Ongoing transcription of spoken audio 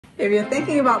If you're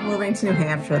thinking about moving to New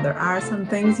Hampshire, there are some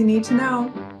things you need to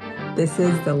know. This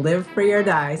is the live free or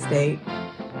die state.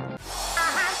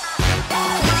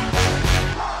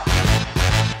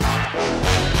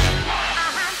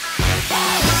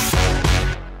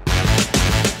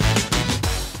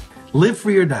 Live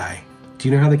free or die. Do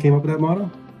you know how they came up with that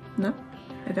motto? No,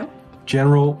 I don't.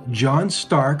 General John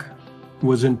Stark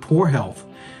was in poor health,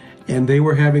 and they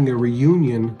were having a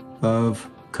reunion of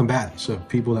combatants, of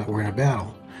people that were in a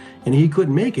battle. And he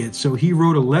couldn't make it, so he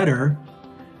wrote a letter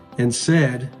and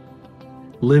said,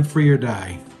 live free or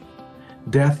die.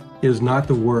 Death is not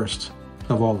the worst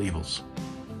of all evils.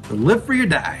 So live free or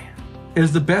die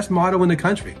is the best motto in the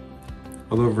country,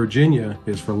 although Virginia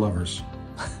is for lovers.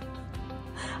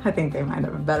 I think they might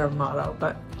have a better motto,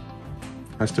 but...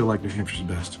 I still like New Hampshire's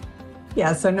best.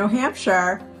 Yeah, so New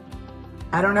Hampshire,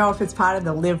 I don't know if it's part of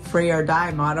the live free or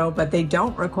die motto, but they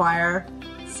don't require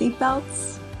seatbelts,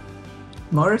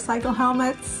 motorcycle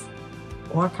helmets,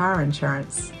 or car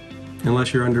insurance.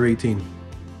 Unless you're under 18.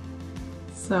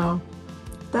 So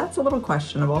that's a little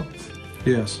questionable.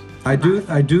 Yes, I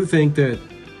do think that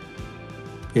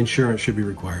insurance should be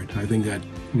required. I think that,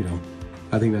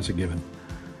 I think that's a given.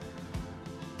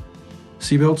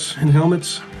 Seatbelts and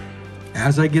helmets,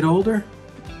 as I get older,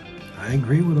 I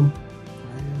agree with them.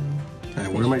 I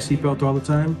wear my seatbelt all the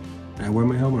time. I wear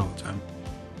my helmet all the time.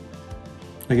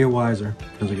 I get wiser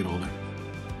as I get older.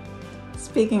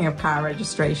 Speaking of car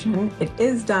registration, it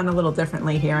is done a little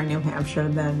differently here in New Hampshire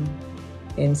than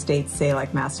in states, say,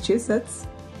 like Massachusetts.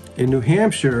 In New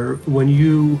Hampshire, when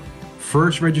you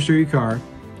first register your car,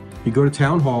 you go to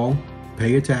town hall, pay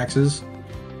your taxes,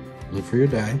 live free or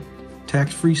die,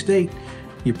 tax-free state.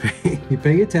 You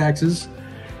pay your taxes,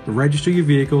 register your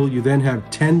vehicle, you then have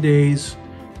 10 days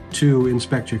to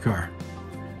inspect your car.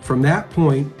 From that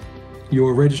point,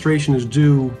 your registration is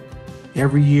due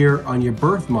every year on your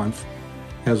birth month,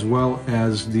 as well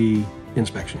as the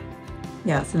inspection.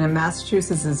 Yes, and in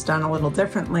Massachusetts it's done a little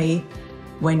differently.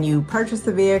 When you purchase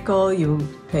the vehicle, you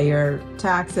pay your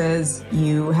taxes,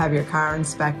 you have your car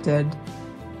inspected,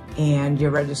 and you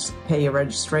pay your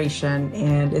registration,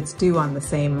 and it's due on the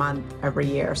same month every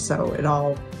year. So it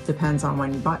all depends on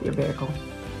when you bought your vehicle.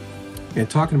 And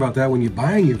talking about that, when you're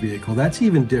buying your vehicle, that's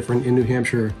even different in New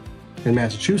Hampshire and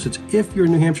Massachusetts. If you're a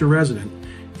New Hampshire resident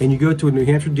and you go to a New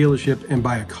Hampshire dealership and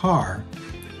buy a car,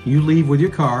 you leave with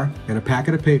your car and a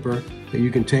packet of paper that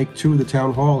you can take to the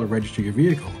town hall and register your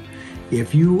vehicle.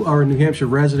 If you are a New Hampshire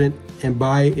resident and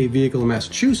buy a vehicle in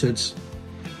Massachusetts,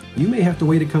 you may have to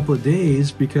wait a couple of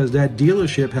days because that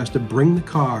dealership has to bring the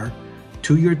car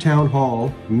to your town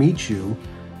hall, meet you,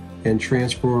 and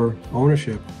transfer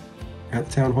ownership at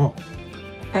the town hall.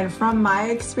 And from my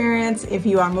experience, if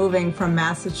you are moving from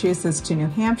Massachusetts to New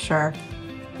Hampshire,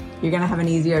 you're going to have an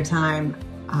easier time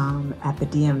at the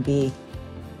DMV.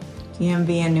 DMV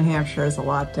in New Hampshire is a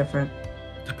lot different.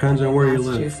 Depends on where you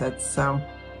live. Massachusetts, so.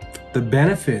 The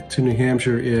benefit to New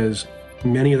Hampshire is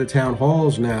many of the town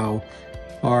halls now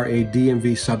are a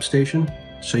DMV substation,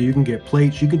 so you can get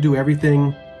plates, you can do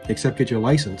everything except get your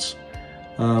license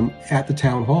at the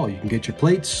town hall. You can get your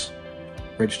plates,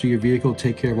 register your vehicle,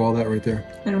 take care of all that right there.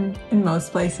 And in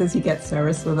most places you get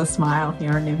service with a smile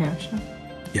here in New Hampshire.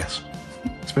 Yes,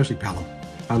 especially Pelham.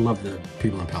 I love the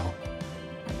people in Pelham.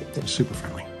 They're super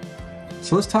friendly.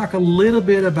 So let's talk a little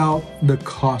bit about the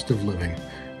cost of living.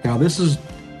 Now this is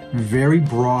very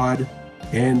broad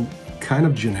and kind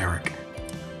of generic.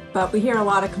 But we hear a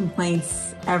lot of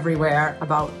complaints everywhere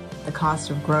about the cost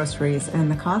of groceries,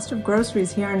 and the cost of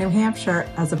groceries here in New Hampshire,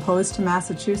 as opposed to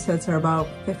Massachusetts, are about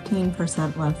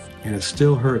 15% less. And it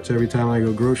still hurts every time I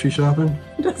go grocery shopping.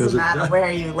 It doesn't matter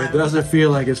where you live. It doesn't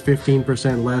feel like it's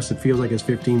 15% less. It feels like it's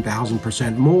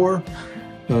 15,000% more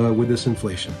with this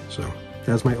inflation. So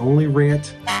that's my only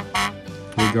rant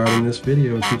regarding this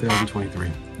video in 2023.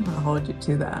 I'm gonna hold you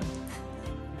to that.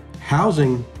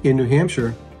 Housing in New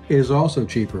Hampshire is also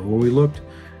cheaper. When we looked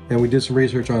and we did some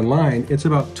research online, it's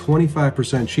about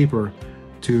 25% cheaper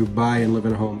to buy and live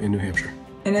in a home in New Hampshire.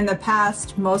 And in the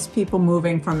past, most people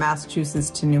moving from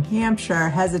Massachusetts to New Hampshire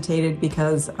hesitated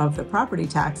because of the property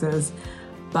taxes.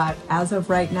 But as of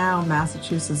right now,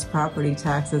 Massachusetts property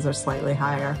taxes are slightly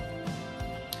higher.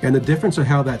 And the difference of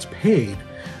how that's paid.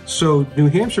 So New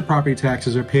Hampshire property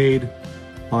taxes are paid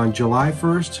on July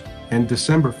 1st and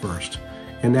December 1st.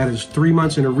 And that is 3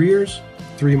 months in arrears,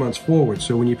 3 months forward.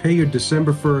 So when you pay your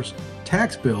December 1st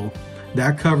tax bill,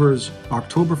 that covers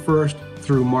October 1st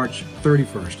through March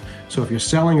 31st. So if you're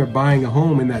selling or buying a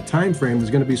home in that time frame, there's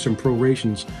going to be some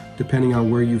prorations depending on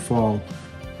where you fall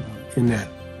in that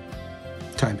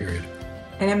time period.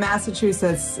 And in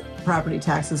Massachusetts, property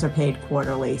taxes are paid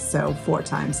quarterly, so 4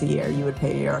 times a year you would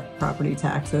pay your property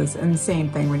taxes. And the same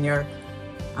thing when you're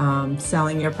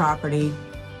selling your property,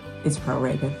 it's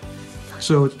prorated.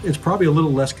 So it's probably a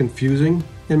little less confusing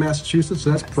in Massachusetts. So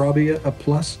that's probably a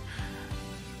plus.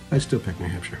 I still pick New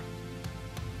Hampshire.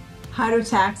 How do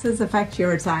taxes affect your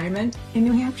retirement in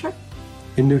New Hampshire?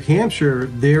 In New Hampshire,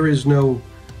 there is no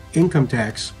income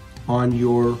tax on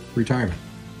your retirement.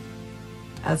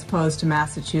 As opposed to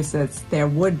Massachusetts, there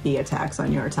would be a tax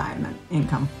on your retirement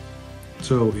income.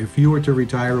 So if you were to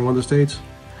retire in one of the states,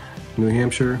 New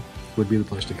Hampshire would be the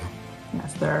place to go.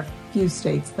 Yes, there are a few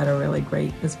states that are really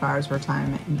great as far as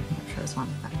retirement, and New Hampshire is one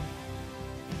of them.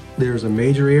 There's a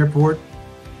major airport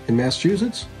in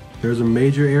Massachusetts. There's a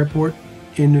major airport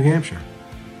in New Hampshire.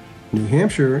 New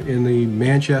Hampshire, in the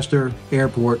Manchester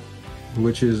airport,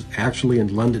 which is actually in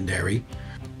Londonderry,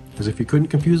 because if you couldn't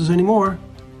confuse us anymore,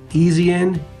 easy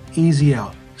in, easy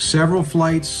out. Several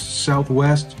flights,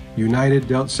 Southwest, United,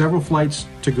 several flights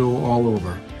to go all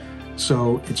over.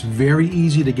 So it's very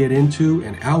easy to get into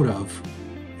and out of,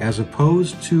 as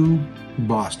opposed to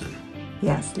Boston.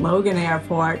 Yes, Logan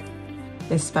Airport,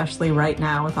 especially right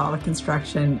now with all the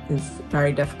construction, is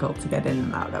very difficult to get in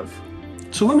and out of.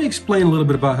 So let me explain a little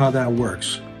bit about how that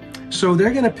works. So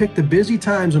they're going to pick the busy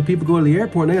times when people go to the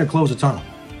airport and they're going to close the tunnel.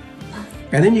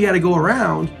 And then you got to go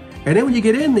around. And then when you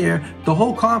get in there, the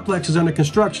whole complex is under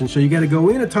construction. So you got to go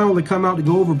in a tunnel to come out, to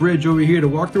go over a bridge over here, to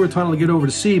walk through a tunnel to get over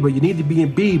to C, but you need to be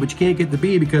in B, but you can't get to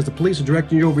B because the police are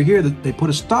directing you over here. They put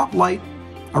a stoplight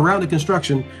around the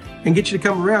construction and get you to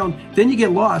come around. Then you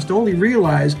get lost, only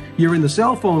realize you're in the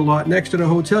cell phone lot next to the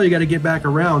hotel. You got to get back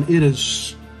around. It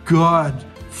is, God,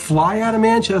 fly out of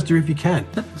Manchester if you can.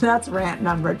 That's rant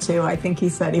number 2. I think he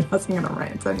said he wasn't going to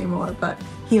rant anymore, but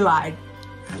he lied.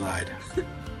 I lied.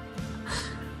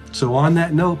 So on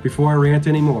that note, before I rant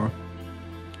anymore,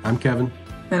 I'm Kevin.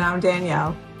 And I'm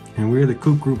Danielle. And we're the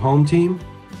Coop Group Home Team.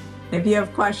 If you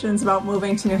have questions about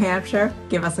moving to New Hampshire,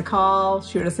 give us a call,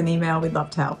 shoot us an email. We'd love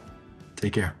to help.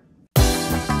 Take care.